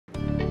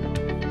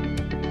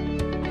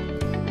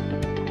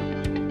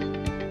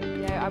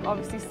I'm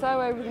obviously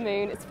so over the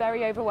moon. It's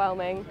very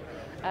overwhelming.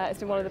 It's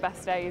been one of the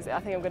best days. I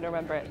think I'm going to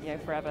remember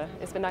it, forever.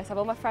 It's been nice to have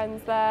all my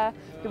friends there,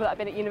 people that have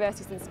been at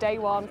university since day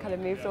one, kind of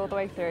moved all the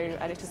way through,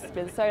 and it's just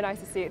been so nice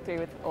to see it through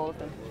with all of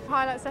them.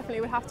 Highlights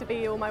definitely would have to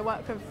be all my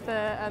work with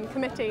the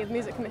committee, the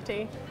music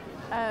committee.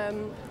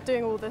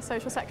 Doing all the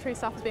social secretary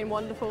stuff has been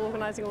wonderful,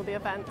 organising all the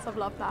events, I've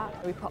loved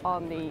that. We put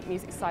on the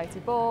Music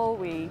Society Ball,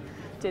 we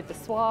did the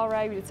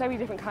soiree, we did so many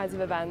different kinds of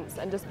events,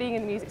 and just being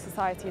in the Music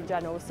Society in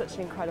general was such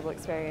an incredible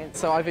experience.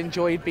 So I've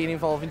enjoyed being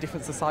involved in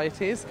different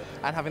societies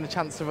and having the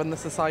chance to run the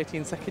society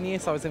in second year,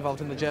 so I was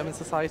involved in the German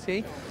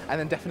Society, and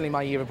then definitely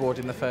my year abroad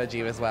in the third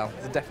year as well.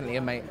 It's definitely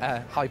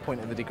a high point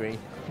of the degree.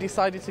 I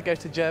decided to go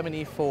to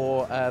Germany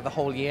for the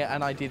whole year,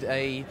 and I did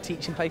a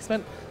teaching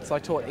placement, so I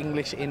taught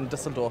English in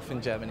Dusseldorf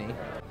in Germany.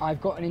 I've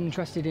gotten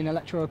interested in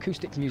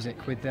electroacoustic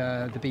music with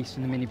the Beast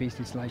and the Mini Beast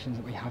installations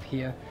that we have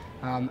here,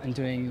 and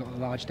doing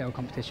large-scale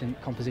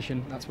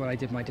composition. That's what I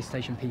did my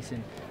dissertation piece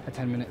in, a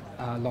 10-minute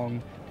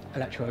long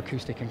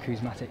electroacoustic and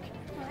acousmatic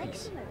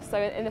piece. So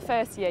in the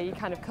first year you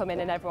kind of come in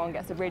and everyone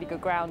gets a really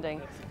good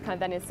grounding. Kind of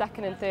then in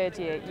second and third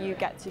year you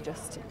get to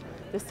just,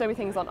 there's so many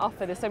things on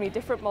offer, there's so many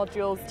different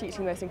modules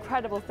teaching those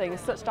incredible things,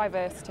 such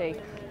diversity.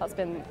 That's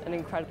been an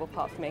incredible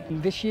part for me.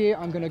 This year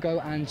I'm going to go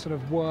and sort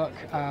of work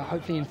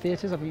hopefully in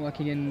theatres. I've been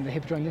working in the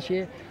Hippodrome this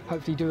year.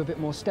 Hopefully do a bit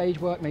more stage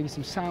work, maybe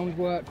some sound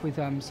work with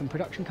some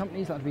production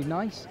companies. That would be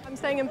nice. I'm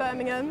staying in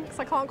Birmingham because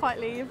I can't quite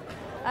leave.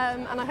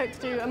 And I hope to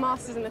do a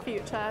Masters in the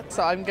future.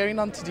 So I'm going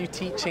on to do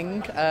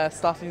teaching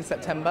starting in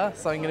September,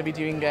 so I'm going to be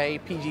doing a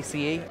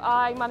PGCE.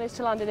 I managed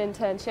to land an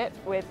internship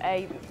with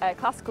a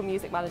classical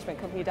music management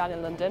company down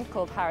in London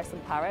called Harris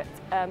 & Parrott.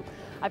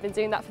 I've been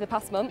doing that for the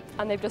past month,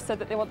 and they've just said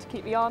that they want to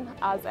keep me on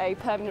as a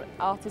permanent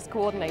artist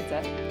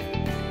coordinator.